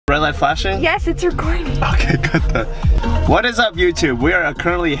Red light flashing? Yes, it's recording. Okay, good. What is up, YouTube? We are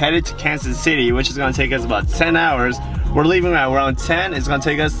currently headed to Kansas City, which is gonna take us about 10 hours. We're leaving at around 10. It's gonna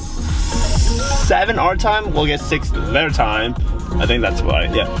take us 7 our time. We'll get 6 their time. I think that's right.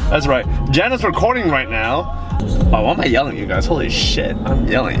 Yeah, that's right. Jen is recording right now. Oh, why am I yelling at you guys? Holy shit, I'm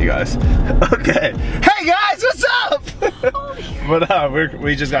yelling at you guys. Okay. Hey guys, what's up? But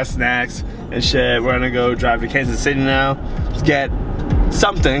we just got snacks and shit. We're gonna go drive to Kansas City now. Let's get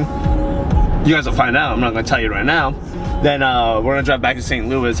something. You guys will find out. I'm not gonna tell you right now. Then we're gonna drive back to St.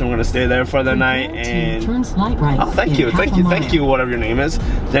 Louis and we're gonna stay there for the night and oh, thank you, whatever your name is.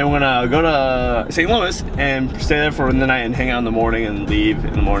 Then we're gonna go to St. Louis and stay there for the night and hang out in the morning and leave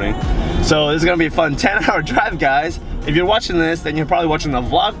in the morning. So this is gonna be a fun 10-hour drive, guys. If you're watching this, then you're probably watching the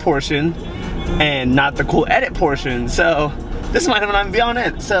vlog portion and not the cool edit portion. So this might not even be on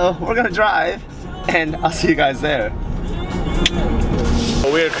it. So we're gonna drive and I'll see you guys there.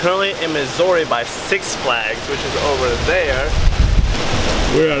 We are currently in Missouri by Six Flags, which is over there.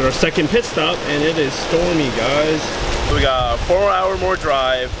 We're at our second pit stop and it is stormy, guys. We got a 4-hour more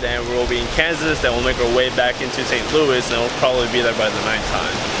drive, then we'll be in Kansas, then we'll make our way back into St. Louis, and we'll probably be there by the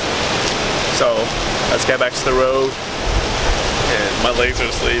nighttime. So let's get back to the road. And my legs are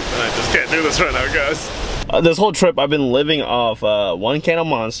asleep and I just can't do this right now, guys. This whole trip I've been living off 1 can of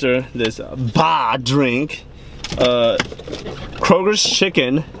Monster, this drink, Kroger's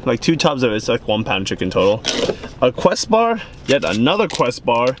chicken, like 2 tubs of it, it's like 1 pound chicken total, a Quest bar, yet another Quest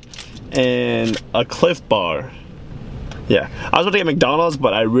bar, and a Cliff bar. Yeah, I was about to get McDonald's,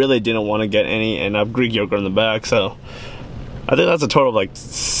 but I really didn't want to get any, and I have Greek yogurt in the back, so I think that's a total of like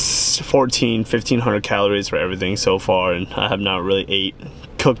 1,500 calories for everything so far, and I have not really ate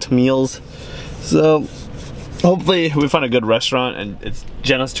cooked meals. So hopefully we find a good restaurant and it's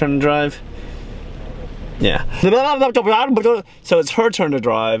Jenna's turn to drive. Yeah. So it's her turn to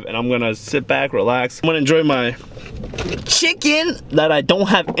drive and I'm gonna sit back, relax. I'm gonna enjoy my chicken that I don't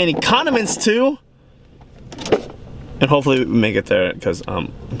have any condiments to. And hopefully we make it there because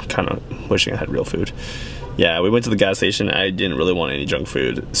I'm kind of wishing I had real food. Yeah, we went to the gas station. I didn't really want any junk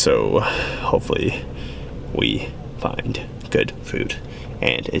food. So hopefully we find good food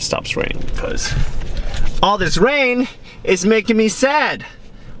and it stops raining because all this rain is making me sad.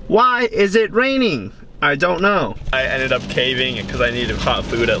 Why is it raining? I don't know. I ended up caving because I needed hot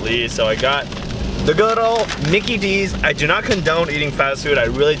food at least, so I got the good old Mickey D's. I do not condone eating fast food. I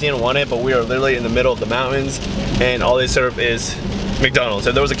really didn't want it, but we are literally in the middle of the mountains and all they serve is McDonald's.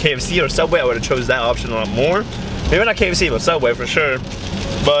 If there was a KFC or Subway, I would have chose that option a lot more. Maybe not KFC, but Subway for sure.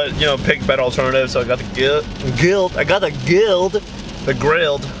 But you know, pick better alternatives. So I got the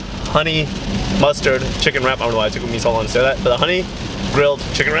grilled honey mustard chicken wrap. I don't know why it took me so long to say that, but the honey grilled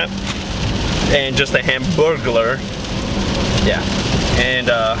chicken wrap. And just a hamburglar. Yeah. And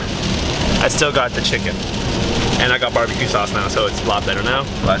I still got the chicken. And I got barbecue sauce now, so it's a lot better now.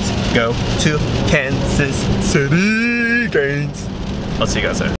 Let's go to Kansas City, Gaines. I'll see you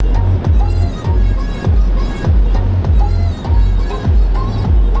guys there.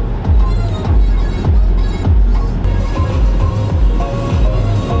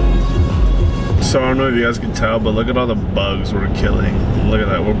 So I don't know if you guys can tell, but look at all the bugs we're killing. Look at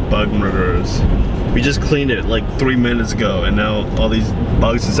that, we're bug murderers. We just cleaned it like 3 minutes ago, and now all these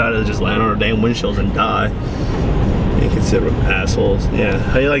bugs decided to just land on our damn windshields and die. You consider them assholes. Yeah,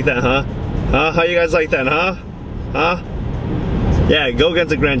 how you like that, huh? Huh? How you guys like that, huh? Huh? Yeah, go against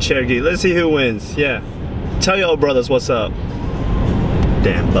the Grand Cherokee. Let's see who wins. Yeah. Tell your old brothers what's up.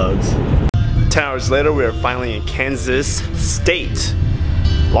 Damn bugs. 10 hours later, we are finally in Kansas State.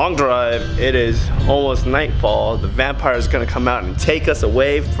 Long drive, it is almost nightfall. The vampire is gonna come out and take us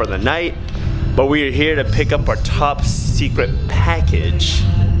away for the night, but we are here to pick up our top secret package,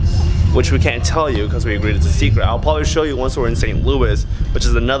 which we can't tell you because we agreed it's a secret. I'll probably show you once we're in St. Louis, which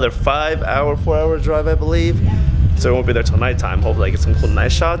is another 4-hour drive, I believe. So we won't be there till nighttime. Hopefully I get some cool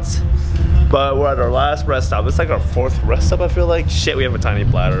night shots. But we're at our last rest stop. It's like our 4th rest stop, I feel like. Shit, we have a tiny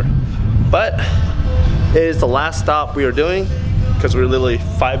bladder. But it is the last stop we are doing, because we're literally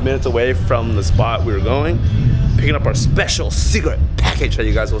 5 minutes away from the spot we were going, picking up our special secret package that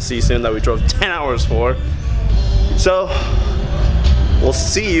you guys will see soon that we drove 10 hours for. So we'll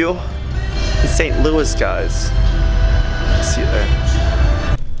see you in St. Louis, guys. See you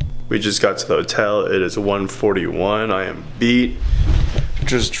there. We just got to the hotel. It is 1:41. I am beat.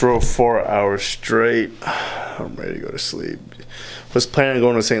 Just drove 4 hours straight. I'm ready to go to sleep. Was planning on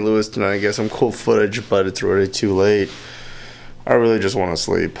going to St. Louis tonight, get some cool footage, but it's already too late. I really just want to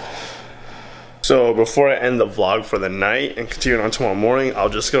sleep. So before I end the vlog for the night and continue on tomorrow morning, I'm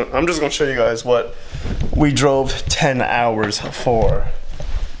just gonna show you guys what we drove 10 hours for.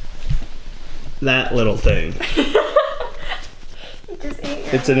 that little thing.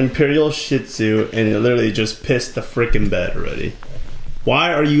 It's an Imperial Shih Tzu, and it literally just pissed the freaking bed already.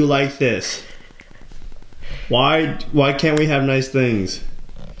 Why are you like this? Why can't we have nice things?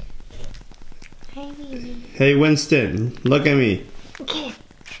 Hey Winston, look at me. Get him.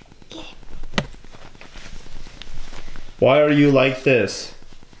 Why are you like this?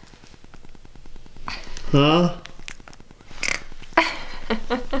 Huh?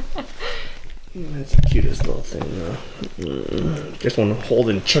 That's the cutest little thing though. Just want to hold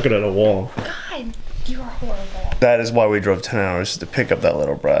and chuck it at a wall. God, you are horrible. That is why we drove 10 hours to pick up that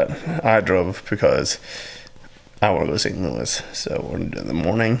little brat. I drove because I want to go to St. Louis, so we're gonna do it in the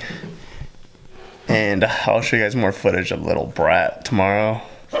morning. And I'll show you guys more footage of little brat tomorrow.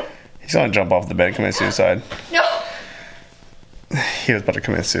 He's gonna jump off the bed and commit suicide. No! He was about to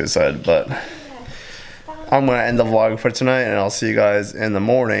commit suicide, but I'm gonna end the vlog for tonight, and I'll see you guys in the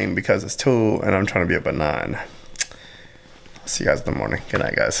morning because it's 2 and I'm trying to be up at 9. I'll see you guys in the morning. Good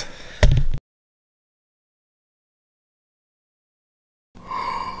night, guys.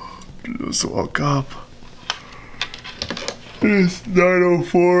 Just woke up. It's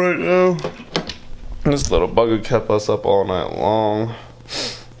 9:04 right now. This little bugger kept us up all night long.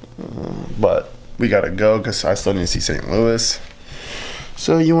 But we gotta go because I still need to see St. Louis.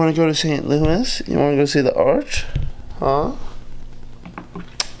 So you want to go to St. Louis? You want to go see the arch? Huh?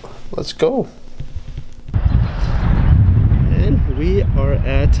 Let's go. And we are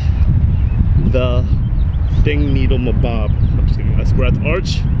at the Ding Needle Mabob. I'm just kidding, guys. We're at the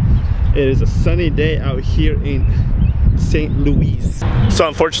arch. It is a sunny day out here in St. Louis. So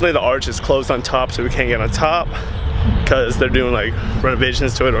unfortunately the arch is closed on top, so we can't get on top because they're doing like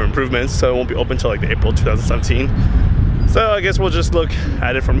renovations to it or improvements, so it won't be open until like April 2017. So I guess we'll just look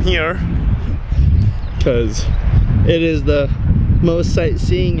at it from here because it is the most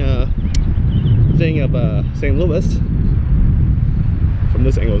sightseeing thing of St. Louis. From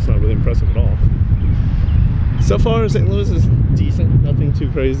this angle it's not really impressive at all. So far St. Louis is decent, nothing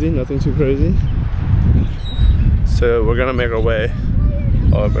too crazy, nothing too crazy. So we're gonna make our way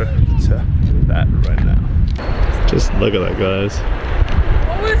over to that right now. Just look at that, guys.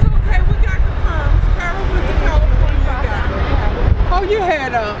 Oh, it's okay. We got the palms. Carol went to California. Hold your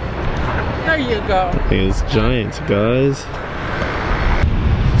head up. There you go. It's giant, guys.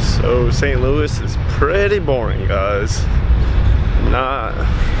 So St. Louis is pretty boring, guys. Not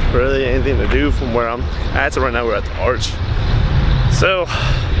really anything to do from where I'm at. So right now we're at the arch. So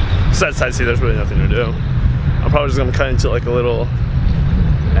besides sightseeing, there's really nothing to do. I'm probably just gonna cut into like a little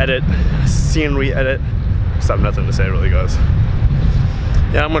edit, scenery edit. Just have nothing to say really, guys.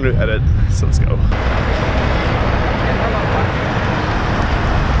 Yeah, I'm gonna do edit, so let's go.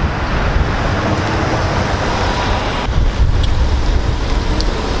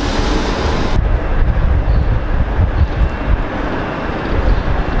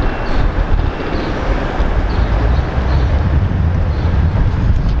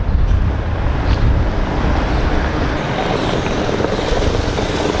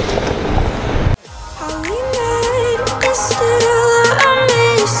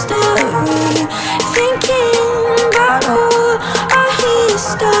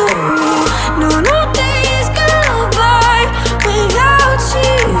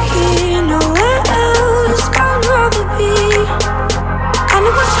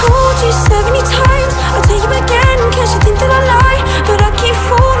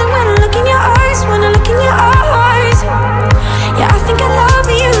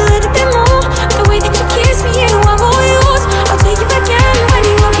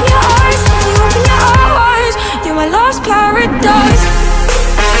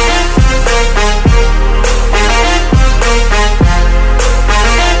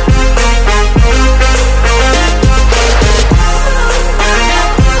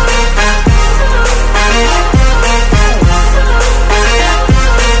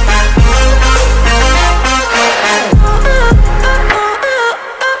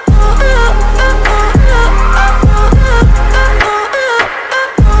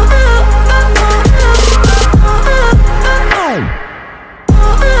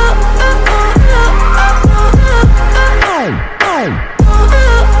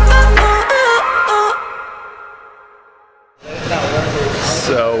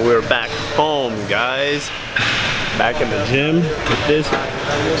 So we're back home, guys. Back in the gym with this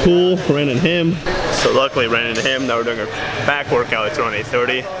tool, ran into him. So luckily ran into him. Now we're doing a back workout. It's around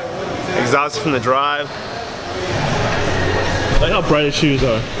 8:30. Exhausted from the drive. Look how bright his shoes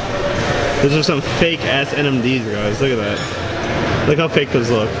are. Those are some fake ass NMDs, guys. Look at that. Look how fake those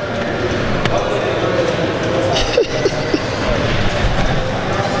look.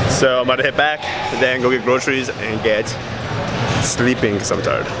 So I'm about to hit back, then go get groceries and get sleeping because I'm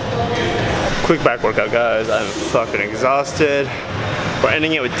tired. Quick back workout, guys. I'm fucking exhausted. We're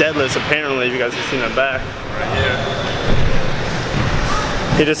ending it with deadlifts apparently, if you guys have seen that back right here.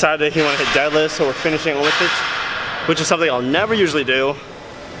 He decided he wanted to hit deadlifts, so we're finishing with it, which is something I'll never usually do.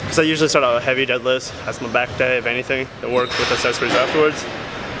 Because I usually start out with heavy deadlifts. That's my back day, if anything. It works with accessories afterwards.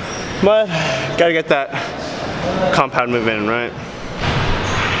 But, gotta get that compound movement in, right?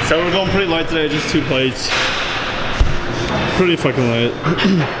 So we're going pretty light today, just 2 plates. Pretty fucking light.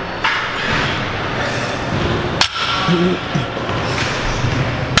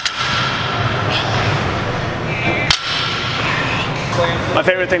 My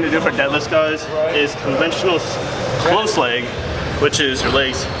favorite thing to do for deadlifts, guys, is conventional close leg, which is your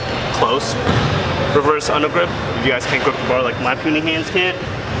legs close. Reverse undergrip, if you guys can't grip the bar like my puny hands can't.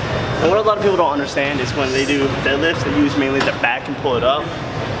 And what a lot of people don't understand is when they do deadlifts, they use mainly the back and pull it up.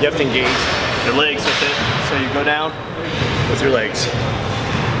 You have to engage your legs with it, so you go down with your legs.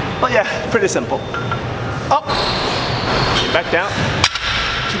 But yeah, pretty simple. Up, back down,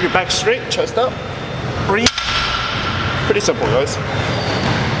 keep your back straight, chest up, breathe. Pretty simple, guys.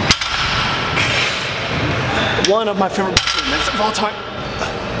 One of my favorite movements of all time.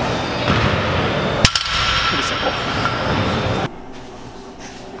 Pretty simple.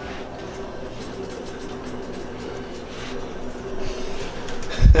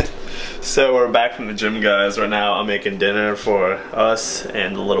 So we're back from the gym, guys. Right now I'm making dinner for us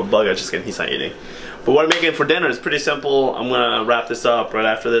and the little bug. I just kidding, he's not eating. But what I'm making for dinner is pretty simple. I'm gonna wrap this up right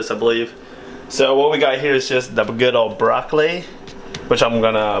after this, I believe. So what we got here is just the good old broccoli, which I'm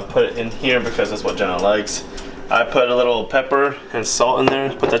gonna put in here because that's what Jenna likes. I put a little pepper and salt in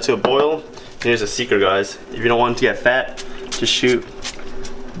there, put that to a boil. Here's a secret, guys. If you don't want it to get fat, just shoot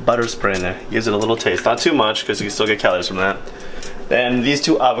butter spray in there. Gives it a little taste. Not too much because you can still get calories from that. Then these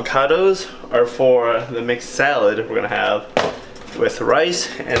 2 avocados are for the mixed salad we're gonna have with rice,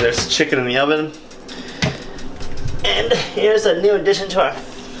 and there's chicken in the oven. And here's a new addition to our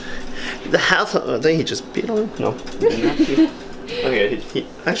the house. I think he just peed on him. No. Okay, he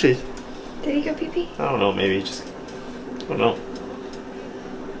actually. Did he go pee pee? I don't know. Maybe he just. I don't know.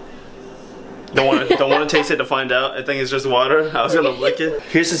 Don't want to taste it to find out. I think it's just water. I was gonna lick it.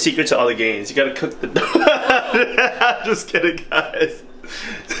 Here's the secret to all the gains. You gotta cook the dough. I'm just kidding, guys.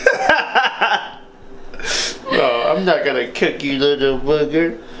 No, I'm not gonna cook you, little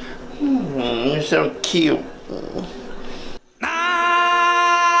bugger. You're so cute.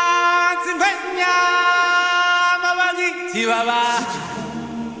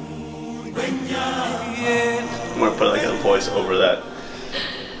 I'm gonna put like a voice over that.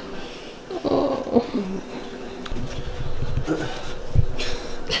 Oh.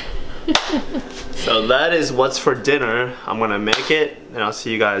 So that is what's for dinner. I'm gonna make it, and I'll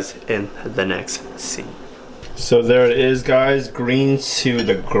see you guys in the next scene. So there it is, guys. Green to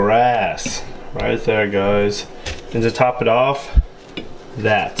the grass. Right there, guys. And to top it off,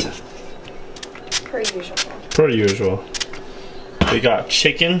 that. Per usual. Per usual. We got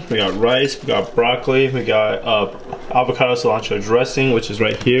chicken, we got rice, we got broccoli, we got avocado cilantro dressing, which is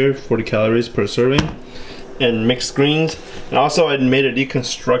right here, 40 calories per serving, and mixed greens. And also I made a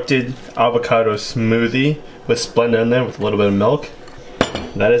deconstructed avocado smoothie with Splenda in there with a little bit of milk.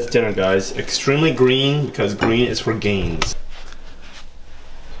 That is dinner, guys. Extremely green because green is for gains.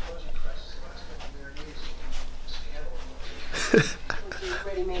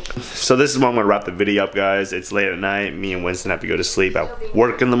 So this is when I'm gonna wrap the video up, guys. It's late at night. Me and Winston have to go to sleep at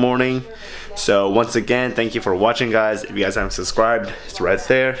work in the morning. So once again, thank you for watching, guys. If you guys haven't subscribed, it's right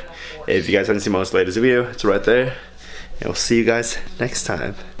there. If you guys haven't seen my most latest video, it's right there. And we'll see you guys next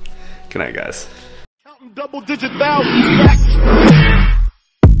time. Good night, guys. Counting double-digit thousands.